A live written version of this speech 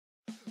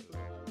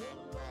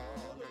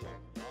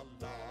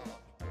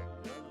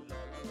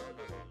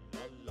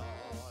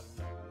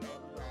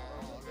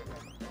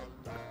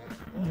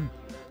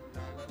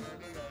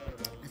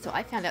So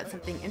I found out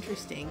something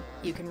interesting.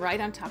 You can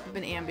ride on top of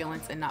an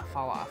ambulance and not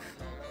fall off.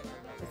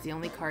 It's the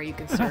only car you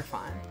can surf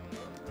on.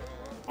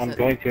 I'm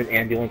going to an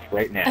ambulance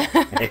right now.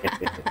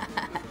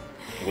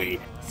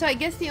 Wait. So I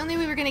guess the only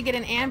way we're going to get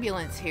an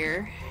ambulance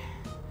here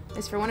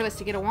is for one of us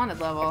to get a wanted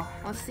level.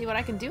 Let's see what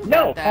I can do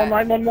about that. No, call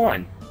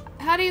 911.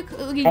 How do you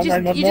Call just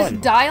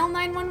 911. dial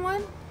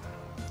 911?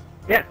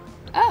 Yeah.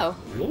 Oh.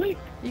 Really?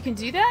 You can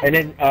do that? And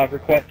then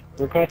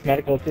request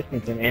medical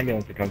assistance and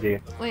ambulance to come to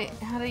you. Wait,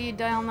 how do you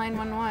dial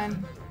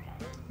 911?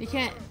 You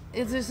can't.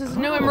 There's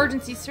no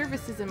emergency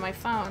services in my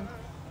phone.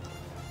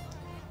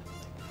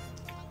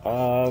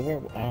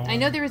 I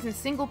know there is in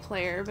single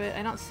player, but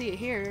I don't see it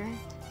here.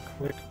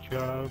 Quick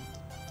job.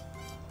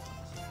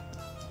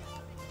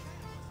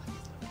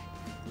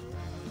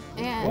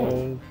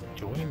 And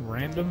Join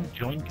random,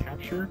 join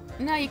capture.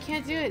 no, you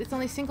can't do it. It's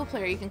only single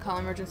player you can call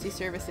emergency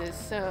services.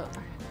 So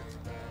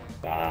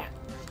Ah.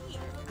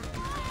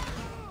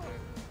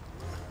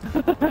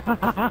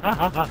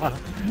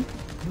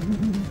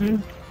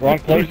 Wrong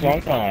place,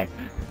 wrong time.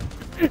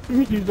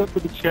 He's up for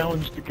the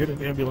challenge to get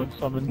an ambulance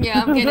summoned.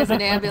 yeah, I'm getting us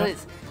an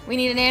ambulance. We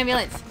need an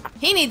ambulance.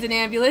 He needs an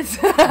ambulance.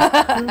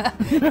 I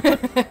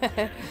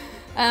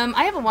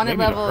have a wanted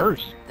Maybe level. the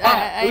hearse.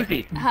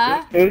 Uzi.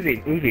 Huh?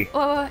 Uzi.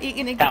 Oh, you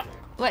gonna get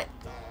what?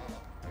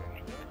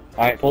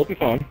 Alright, pull up your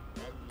phone.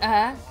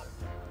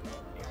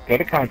 Go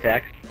to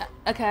contacts.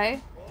 Okay.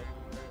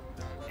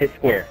 Hit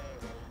square.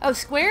 Oh,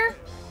 square?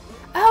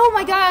 Oh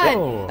my god!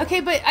 Oh.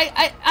 Okay, but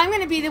I'm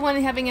gonna be the one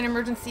having an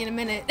emergency in a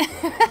minute.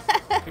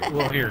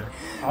 Well, here.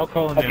 I'll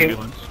call an Okay.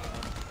 ambulance.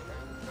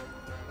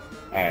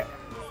 Alright.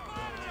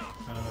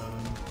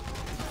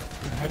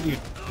 How do you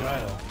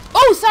dial?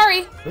 Oh,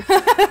 sorry!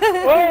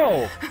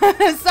 Whoa!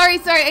 sorry.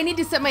 I need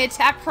to set my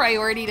attack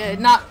priority to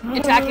not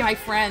attacking my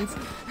friends.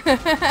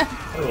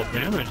 A little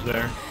damage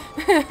there.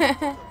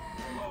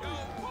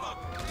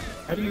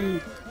 How do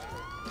you...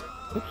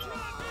 Oops.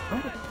 How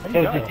do you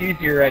So dial? just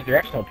use your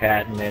directional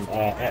pad and then,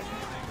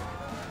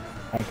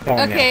 I'm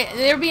calling Okay,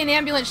 there'll be an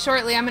ambulance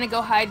shortly. I'm gonna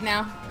go hide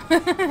now.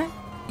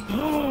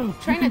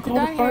 Try not to call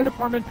die the fire here.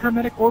 department,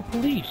 paramedic, or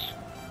police.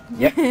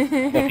 Yep. So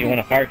if you want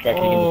a fire truck,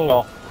 you can just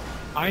call.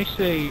 I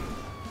say,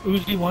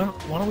 Uzi, why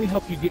don't we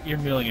help you get your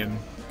million?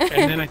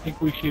 And then I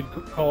think we should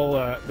call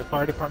the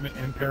fire department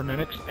and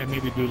paramedics and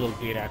maybe do a little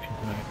gate action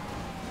tonight.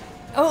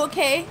 Oh,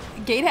 okay.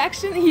 Gate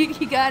action? You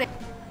got it.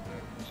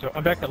 So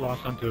I'm back at Los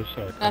Santos.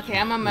 Okay,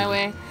 I'm on my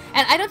way.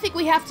 And I don't think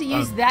we have to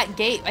use that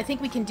gate. I think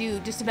we can do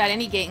just about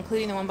any gate,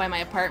 including the one by my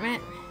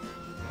apartment.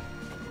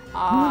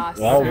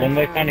 Awesome. Well, one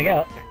way finding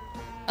out.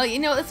 Oh, you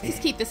know, let's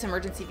just keep this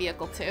emergency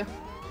vehicle, too.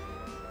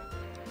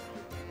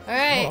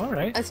 Alright, all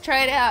right. Let's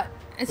try it out.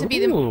 This would be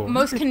the Ooh,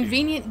 most interesting.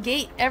 convenient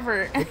gate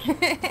ever.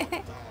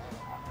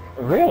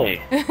 Really?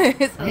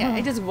 Yeah,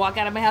 I just walk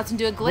out of my house and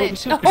do a Well,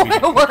 this glitch. is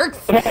convenient. It works.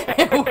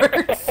 It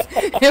works.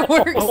 It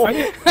works. Oh, I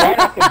didn't, Right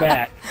off the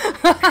bat.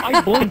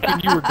 I blinked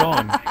and you were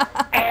gone.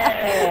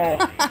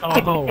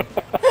 Oh.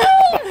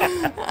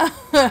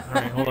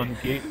 Alright, hold on.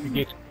 The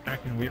gate's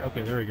acting weird.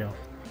 Okay, there we go.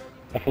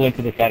 I flew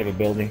into the side of a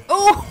building.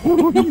 Oh!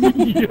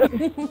 Yes.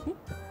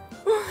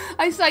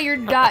 I saw your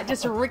dot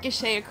just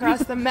ricochet across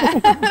the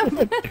map.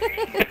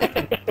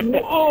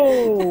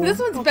 Whoa! This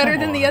one's Oh, better come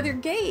than the on. other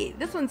gate.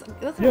 This one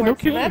Yeah, no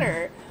works kidding.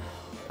 better.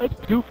 That's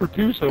 2 for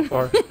 2 so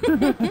far.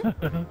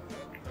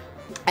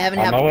 I haven't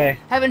On my way.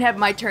 haven't had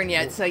my turn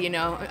yet, so you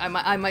know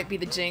I might be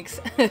the jinx.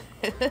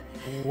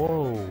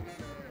 Whoa.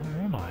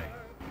 Where am I?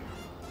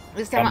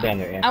 This time I'm down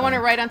there, I Anthony. want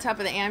to ride on top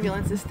of the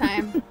ambulance this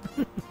time.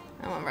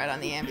 I want to ride on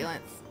the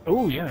ambulance.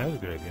 Oh, yeah, that was a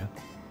good idea.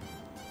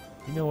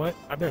 You know what?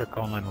 I better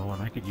call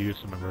 911. I could use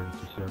some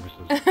emergency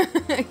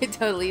services. I could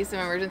totally use some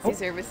emergency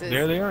services.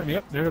 There they are.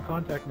 Yep, they're the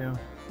contact now.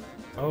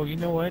 Oh, you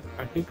know what?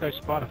 I think I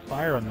spot a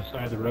fire on the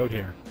side of the road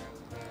here.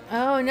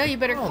 Oh no, you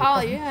better Oh, call.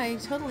 the Yeah, you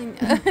totally.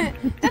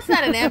 That's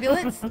not an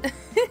ambulance.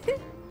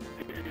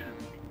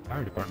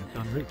 Fire department's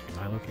on route to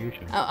my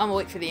location. I'm gonna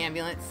wait for the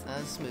ambulance. I'll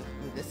just move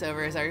this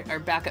over as our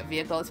backup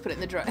vehicle. Let's put it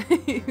in the drive,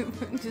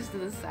 just to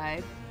the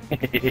side.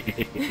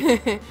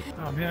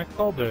 Oh, man, I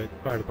called the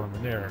fire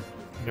department there.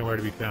 Nowhere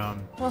to be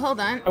found. Well, hold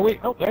on. Oh, wait.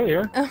 Oh, there they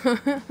are.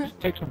 Just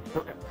take some...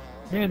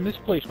 Man, this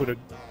place would have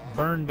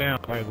burned down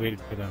if I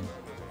waited for them.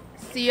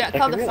 So you Take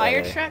called a the real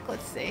fire way. truck?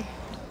 Let's see.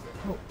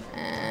 Oh.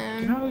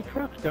 Get out of the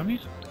trucks,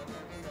 dummies.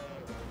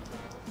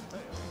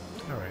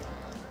 Alright.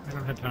 I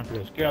don't have time for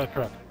this. Get out of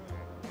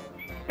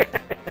the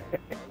truck.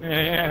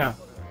 Yeah.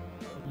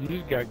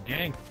 You got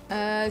gang.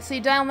 So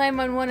you dial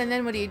 911 and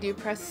then what do?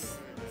 Press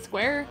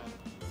square?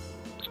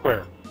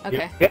 Square.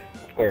 Okay. Yep,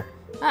 square.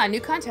 Ah,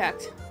 new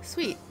contact.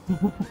 Sweet.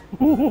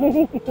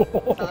 Hello,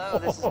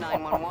 this is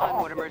 911.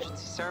 What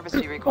emergency service do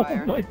you Oh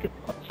require? my god.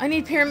 I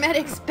need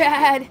paramedics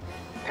bad.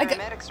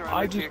 Paramedics are en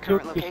I route to your just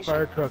current took this location.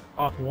 fire truck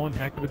off one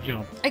heck of a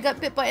jump. I got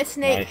bit by a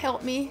snake. Nice.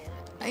 Help me.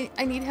 I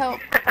need help.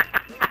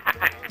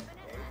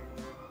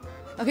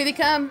 Oh, here they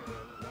come.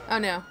 Oh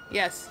no.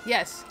 Yes.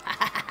 Yes.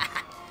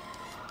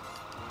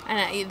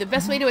 And the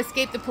best way to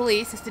escape the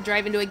police is to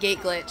drive into a gate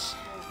glitch.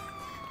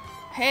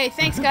 Hey,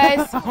 thanks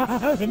guys.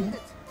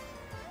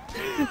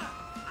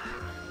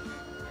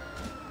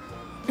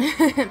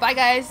 Bye,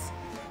 guys.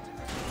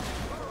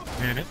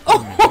 Man, it's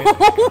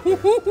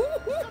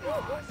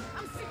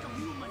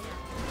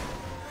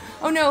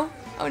Oh no!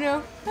 Oh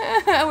no!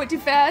 I went too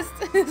fast.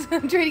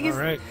 I'm trying to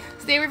get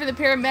stay away from the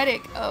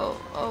paramedic.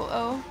 Oh.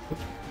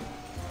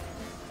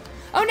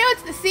 Oh no!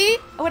 It's the see?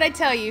 What'd I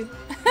tell you?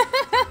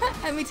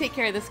 Let me take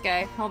care of this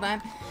guy. Hold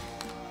on.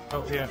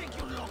 Oh yeah.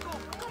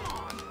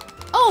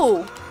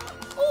 Oh!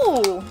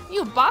 Oh!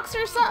 You a boxer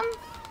or something?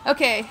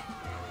 Okay.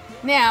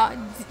 Now.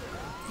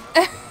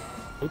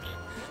 Oops.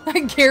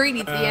 Gary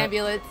needs the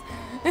ambulance.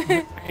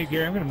 Hey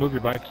Gary, I'm gonna move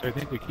your bike because I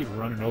think we keep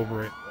running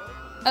over it.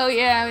 Oh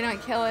yeah, we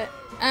don't kill it.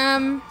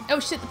 Oh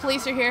shit, the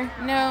police are here.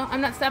 No, I'm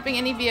not stopping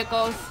any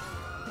vehicles.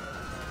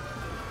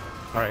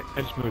 Alright,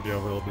 I just moved it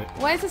over a little bit.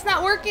 Why is this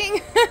not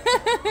working?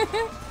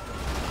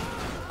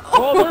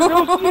 Oh, there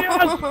goes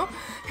yes!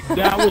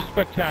 That was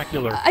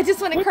spectacular. I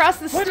just went across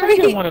the street. Why did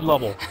I get wanted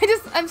level?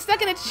 I'm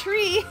stuck in a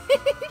tree.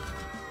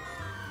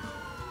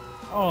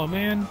 Oh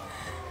man.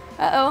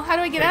 Uh-oh, how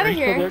do I get out of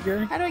here? There,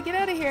 Gary? How do I get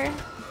out of here?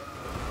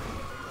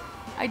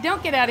 I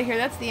don't get out of here,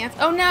 that's the answer.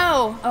 Oh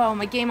no! Oh,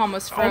 my game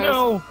almost froze.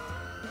 Oh no!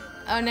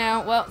 Oh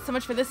no, well, so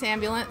much for this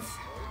ambulance.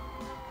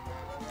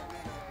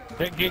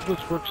 That gate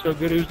looks work so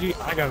good, Uzi.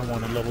 I got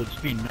one at level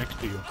speed next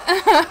to you.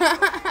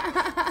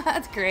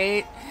 That's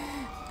great.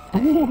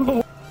 There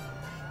you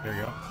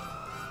go.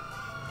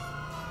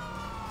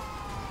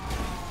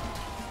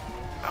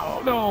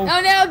 Oh no!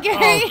 Oh no,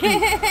 Gary!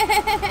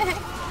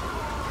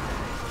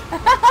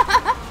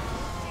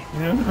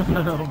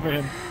 Oh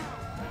man.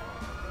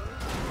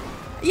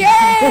 Yay!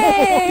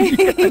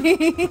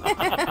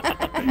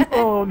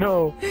 Oh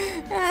no!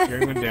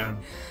 Gary went down.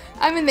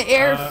 I'm in the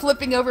air,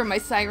 flipping over. My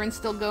siren's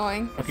still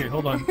going. Okay,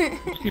 hold on.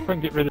 Let's see if I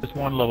can get rid of this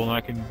one level and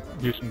I can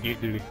do some gate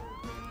duty.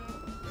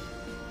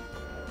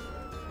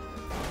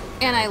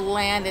 And I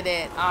landed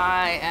it.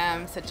 I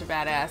am such a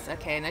badass.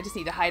 Okay, and I just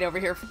need to hide over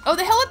here. Oh,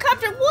 the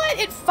helicopter! What?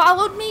 It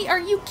followed me? Are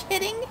you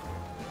kidding?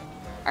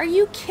 Are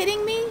you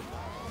kidding me?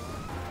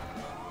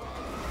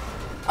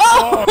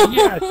 Oh!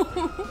 Yes!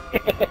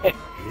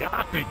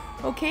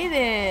 Okay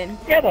then.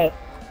 Get it.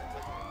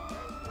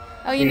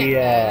 Oh, you know,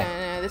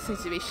 The, this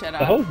needs to be shut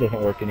The off. hose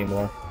doesn't work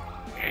anymore.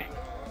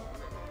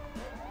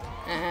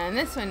 And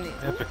this one.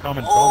 That's a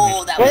common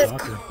Oh, problem. that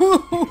was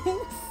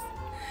close.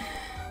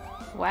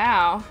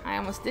 Wow, I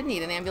almost did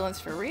need an ambulance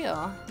for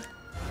real.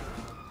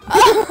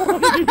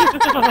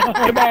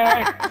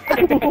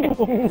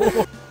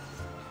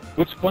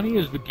 What's funny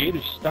is the gate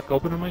is stuck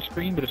open on my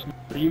screen, but it's not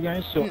for you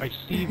guys, so I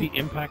see the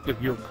impact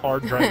of your car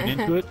driving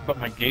into it, but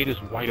my gate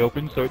is wide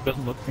open, so it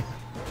doesn't look...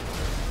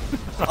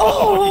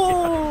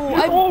 Oh!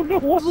 I no,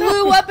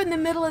 blew up in the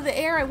middle of the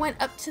air. I went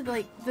up to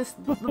like this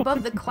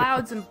above the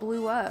clouds and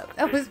blew up.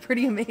 That was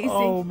pretty amazing.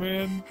 Oh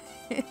man!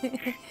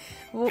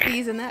 We'll be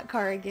using that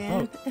car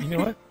again. Oh, you know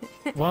what?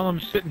 While I'm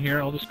sitting here,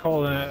 I'll just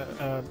call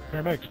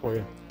paramedics for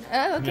you.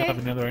 Oh, And you'll okay.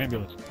 have another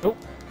ambulance. Oh,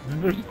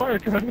 and there's a fire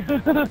truck.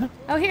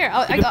 Oh, here.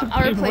 I'll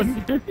replace.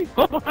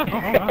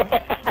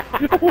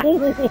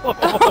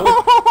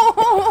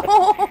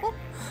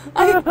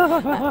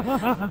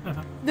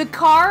 The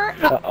car,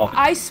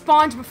 I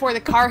spawned before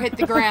the car hit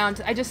the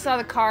ground. I just saw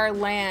the car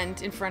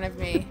land in front of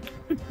me.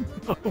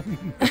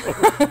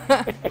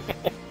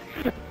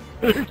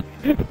 There's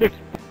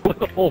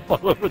a hole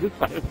all over the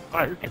side of the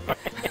fire truck.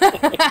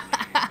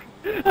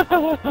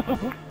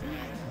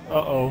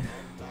 Uh-oh.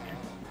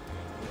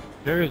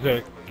 There is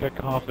a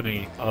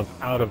cacophony of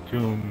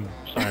out-of-tune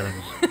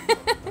sirens.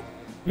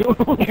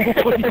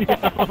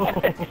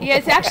 Yeah,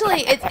 it's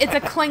actually it's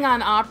a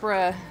Klingon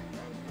opera.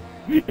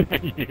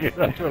 Yeah,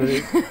 that's what it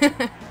is.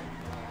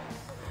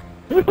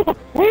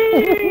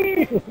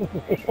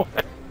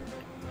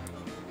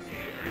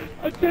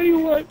 I tell you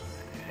what,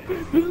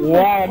 this is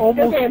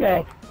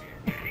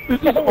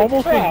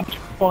almost as much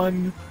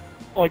fun,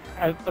 like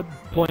as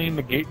playing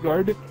the gate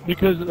guard,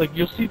 because like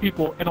you'll see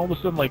people and all of a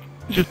sudden like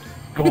just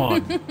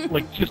gone,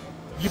 like just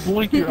you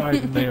blink your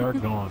eyes and they are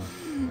gone.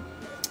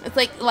 It's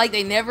like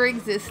they never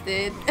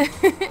existed.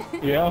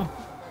 Yeah.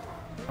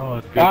 Oh,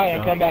 it's good. Bye,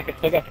 and come back. I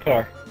still got the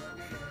car.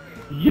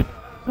 Yeah.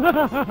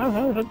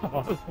 That's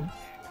awesome.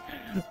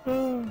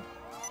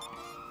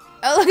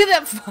 Oh, look at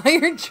that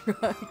fire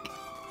truck.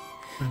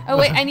 Oh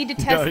wait, I need to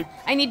test. Yeah.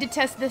 I need to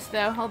test this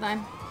though. Hold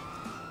on.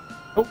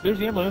 Oh, there's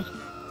the ambulance.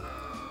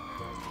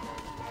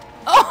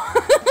 Oh.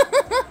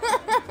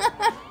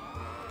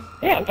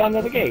 Yeah, it's on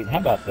the gate. How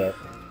about that?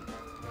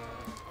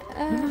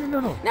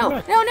 No.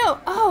 No.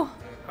 Oh.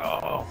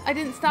 Oh. I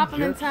didn't stop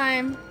him in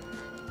time.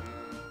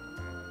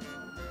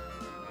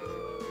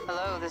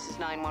 Hello, this is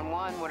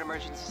 911. What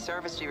emergency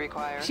service do you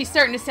require? She's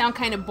starting to sound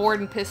kind of bored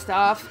and pissed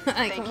off. Like,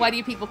 Thank you. why do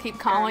you people keep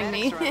calling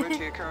me? Paramedics are en route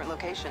to your current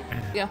location.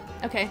 Yeah.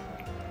 Okay.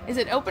 Is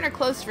it open or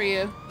closed for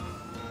you?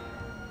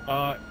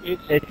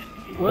 It's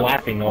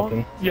flapping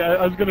open. Yeah,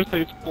 I was gonna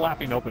say it's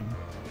flapping open.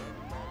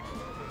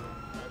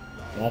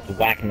 You'll have to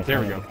whack in the There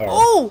we front of go. the car.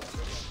 Oh!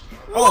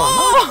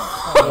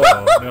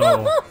 Oh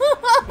no!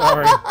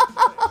 Sorry,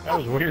 that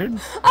was weird.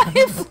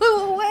 I flew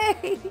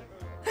away.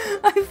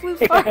 I flew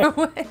far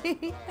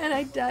away and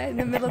I died in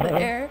the middle of the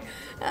air.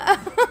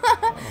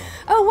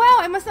 Oh wow,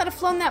 I must not have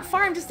flown that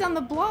far. I'm just down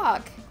the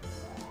block.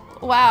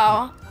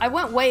 Wow, I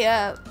went way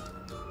up.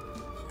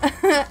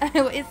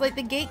 It's like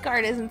the gate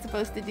guard isn't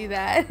supposed to do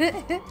that.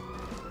 Hey,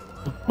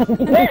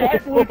 I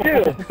flew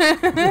too.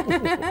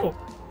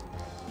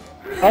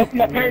 Open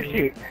my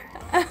parachute.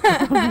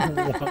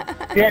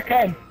 Here I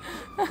come.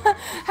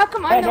 How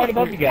come I'm right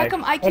above you guys. How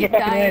come I Wonder keep if I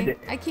can land dying? it.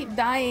 I keep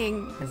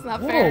dying. It's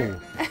not Whoa. fair.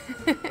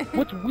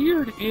 What's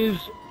weird is...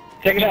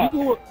 Check it out.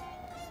 Wait,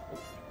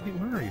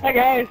 where are you? Hi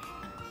guys.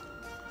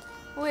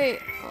 Wait.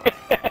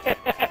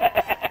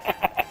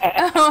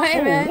 Oh,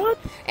 hey man. what?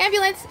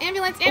 Ambulance!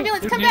 Ambulance!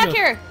 Ambulance! there's Come back Nina.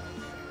 here!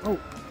 Oh,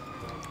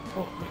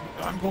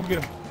 I'm going to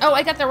get him. Oh,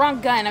 I got the wrong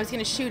gun. I was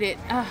gonna shoot it.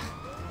 Ugh.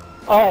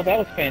 Oh, that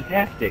was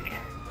fantastic.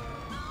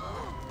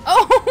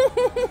 Oh!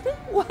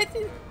 What?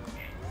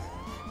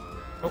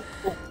 Oh.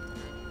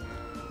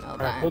 Hold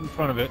Alright, hold on. in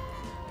front of it.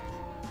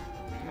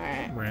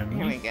 Alright. Ram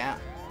Here me. we go.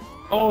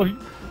 Oh,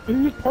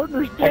 his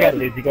partner's I got dead.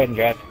 Lizzie. Go ahead and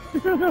drive.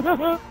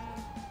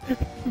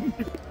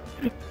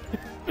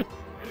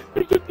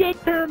 There's a dead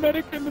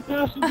paramedic in the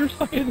passenger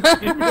side of the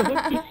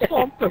ambulance just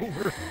slumped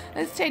over.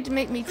 Let's try to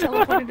make me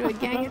teleport into a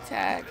gang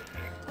attack.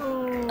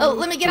 Oh, Oh,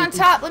 let me get on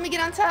top. Let me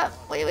get on top.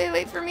 Wait, wait,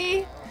 wait for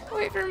me.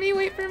 Wait for me.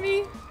 Wait for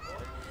me.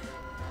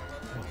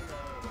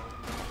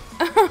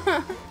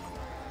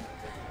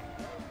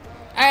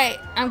 Alright,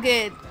 I'm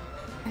good.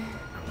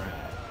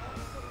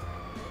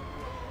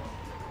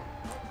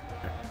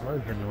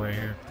 Cars are in the way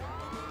here.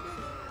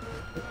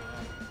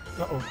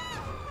 Uh-oh.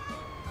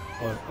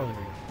 Oh, there we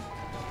go.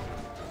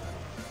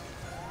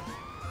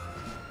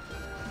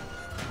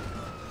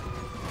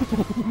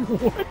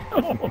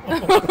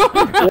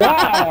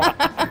 Wow.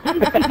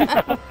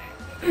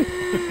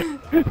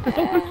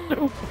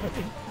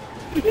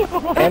 That was so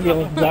funny.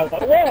 Ambulance is out.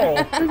 Whoa.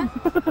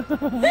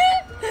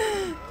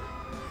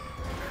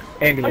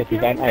 Ambulance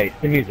is on ice.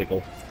 The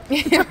musical.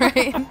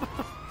 Right.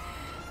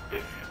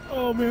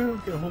 Oh man,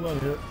 okay, hold on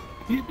here.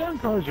 These damn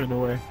cars are in the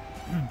way.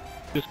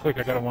 Just quick,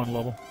 I got a one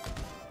level.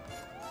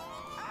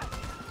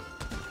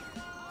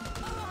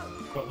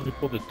 But let me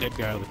pull this dead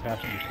guy out of the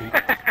passenger seat.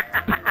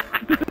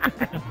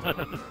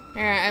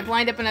 Alright, I've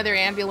lined up another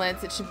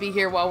ambulance. It should be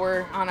here while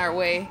we're on our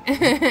way.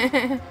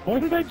 Why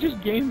did I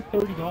just gain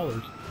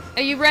 $30?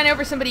 Oh, you ran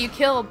over somebody you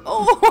killed.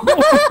 Oh!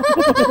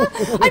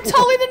 I'm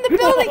taller than the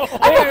building!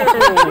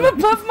 I'm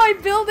above my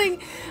building!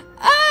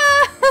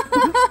 Ah!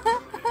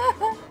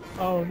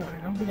 Oh no,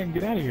 I don't think I can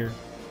get out of here.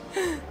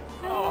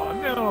 Oh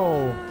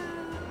no!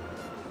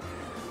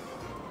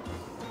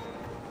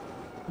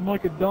 I'm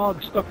like a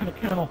dog stuck in a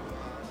kennel.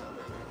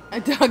 A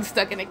dog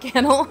stuck in a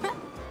kennel.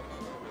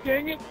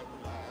 Dang it!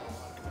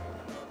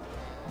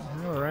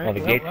 Alright. Oh, the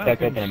gate's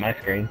stuck open on my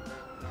screen.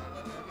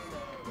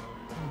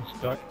 I'm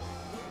stuck.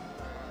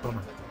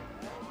 Bummer.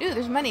 Ooh,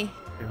 there's money.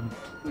 Yeah.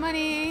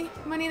 Money.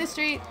 Money in the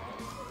street.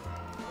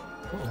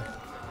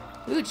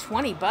 Uh-oh. Ooh,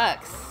 20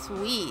 bucks.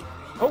 Sweet.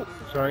 Oh,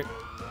 sorry.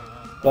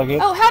 All good?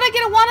 Oh, how'd I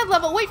get a wanted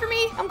level? Wait for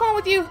me. I'm going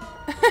with you.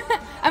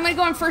 I'm gonna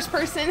go in first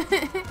person.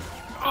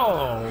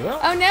 Oh, well.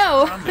 Oh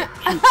no. I'm dead.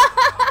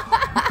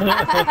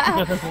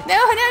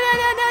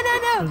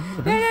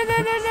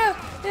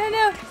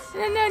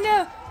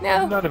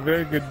 No. I'm not a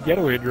very good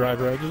getaway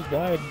driver. I just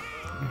died.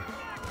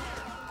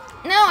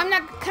 No, I'm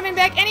not coming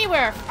back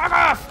anywhere. Fuck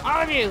off,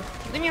 all of you.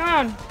 Leave me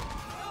alone.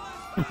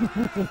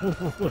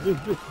 What is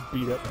this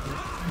beat up?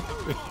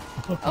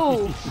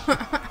 Oh.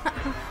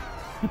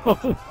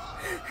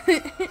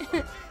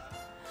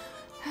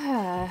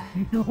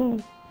 No.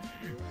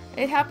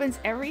 It happens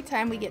every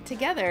time we get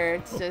together.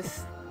 It's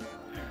just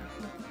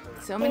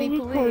so many this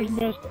car's police.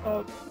 messed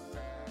up.